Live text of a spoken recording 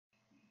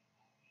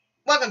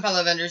Welcome, fellow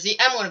Avengers. The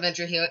M1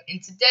 Avenger here,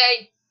 and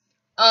today,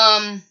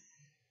 I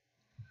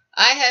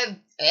have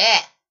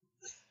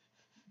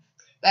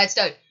bad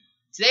start.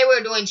 Today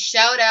we're doing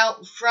Shout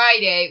Out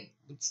Friday.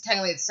 It's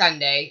technically it's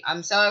Sunday.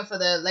 I'm sorry for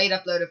the late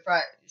upload of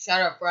Shout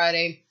Out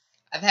Friday.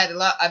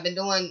 I've been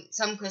doing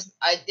some Christmas.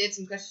 I did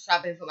some Christmas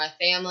shopping for my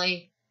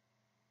family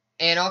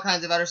and all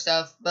kinds of other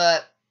stuff.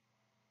 But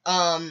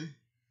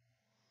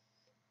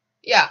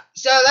yeah.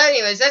 So,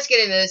 anyways, let's get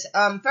into this.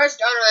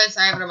 First on our list,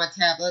 I have it on my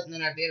tablet, and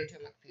then I better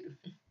turn my computer.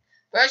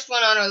 First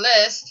one on our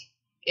list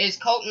is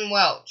Colton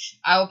Welch.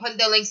 I will put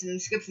the links in the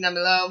description down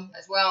below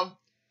as well.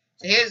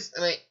 So here's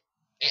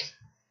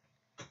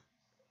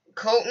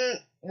Colton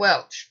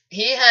Welch.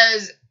 He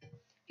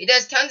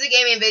does tons of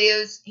gaming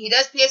videos. He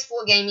does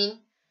PS4 gaming.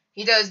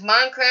 He does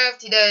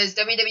Minecraft. He does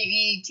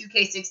WWE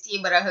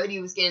 2K16, but I heard he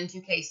was getting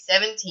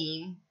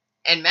 2K17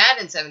 and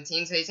Madden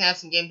 17, so he's gonna have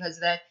some gameplays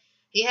of that.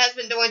 He has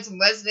been doing some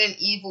Resident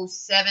Evil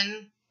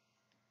 7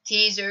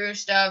 teaser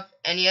stuff,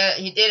 and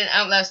he did an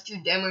Outlast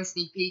 2 demo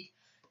sneak peek.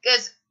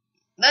 Because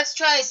let's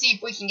try to see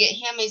if we can get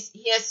him.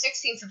 He has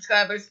 16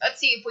 subscribers. Let's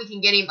see if we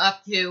can get him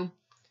up to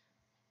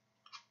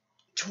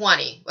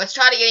 20. Let's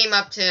try to get him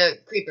up to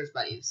Creepers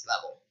Buddies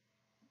level.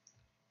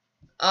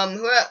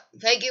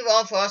 Thank you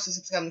all for also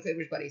subscribing to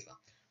Creepers Buddies.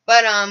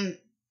 But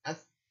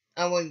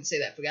I wouldn't say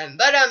that, forgot him.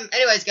 But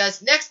anyways,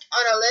 guys, next on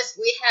our list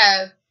we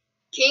have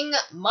King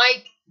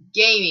Mike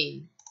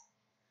Gaming.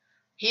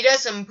 He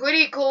does some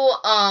pretty cool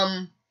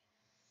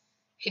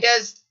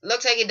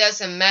looks like he does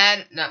some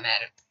not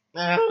Madden.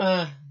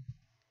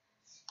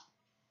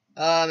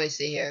 Let me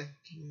see here.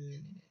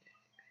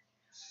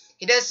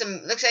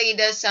 Looks like he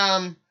does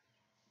some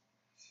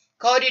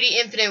Call of Duty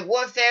Infinite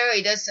Warfare.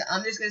 He does,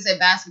 I'm just going to say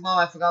basketball.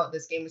 I forgot what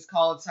this game is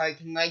called. Sorry,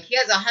 King Mike. He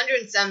has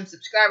 107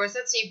 subscribers.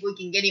 Let's see if we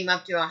can get him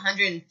up to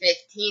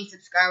 115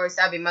 subscribers.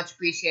 That'd be much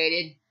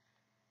appreciated.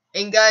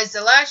 And guys,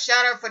 the last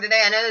shout out for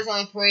today, I know there's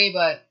only 3,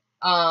 but,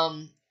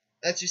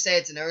 let's just say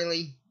it's an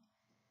early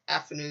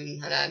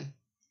afternoon, and I'm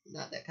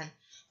not that kind.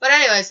 But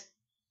anyways,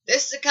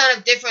 this is a kind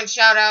of different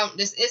shout out.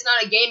 This is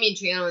not a gaming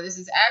channel. This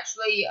is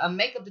actually a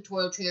makeup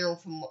tutorial channel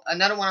from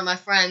another one of my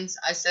friends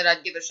I said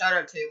I'd give a shout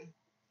out to.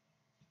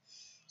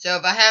 So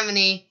if I have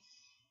any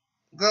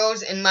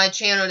girls in my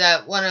channel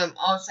that want to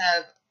also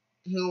have,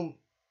 who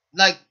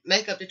like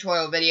makeup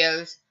tutorial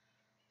videos,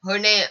 her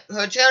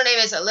channel name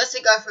is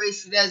Alyssa Guthrie.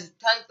 She does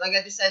tons, like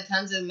I just said,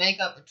 tons of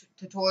makeup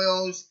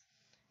tutorials,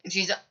 and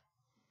she's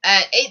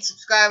at 8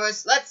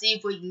 subscribers. Let's see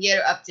if we can get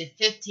her up to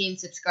 15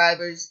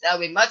 subscribers. That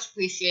would be much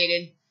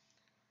appreciated.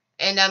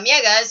 And,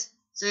 yeah, guys.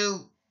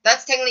 So,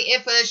 that's technically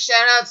it for this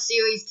shout-out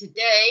series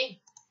today.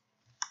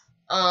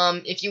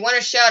 If you want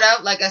a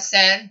shout-out, like I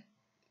said,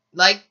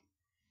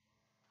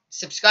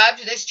 subscribe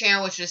to this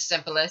channel, which is the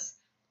simplest.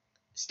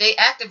 Stay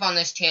active on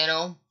this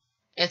channel.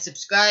 And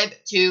subscribe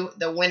to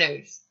the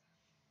winners.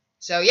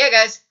 So, yeah,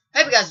 guys.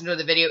 Hope you guys enjoyed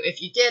the video.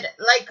 If you did,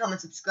 like,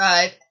 comment,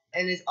 subscribe.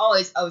 And as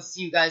always, I will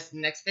see you guys in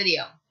the next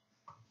video.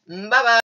 Bye-bye.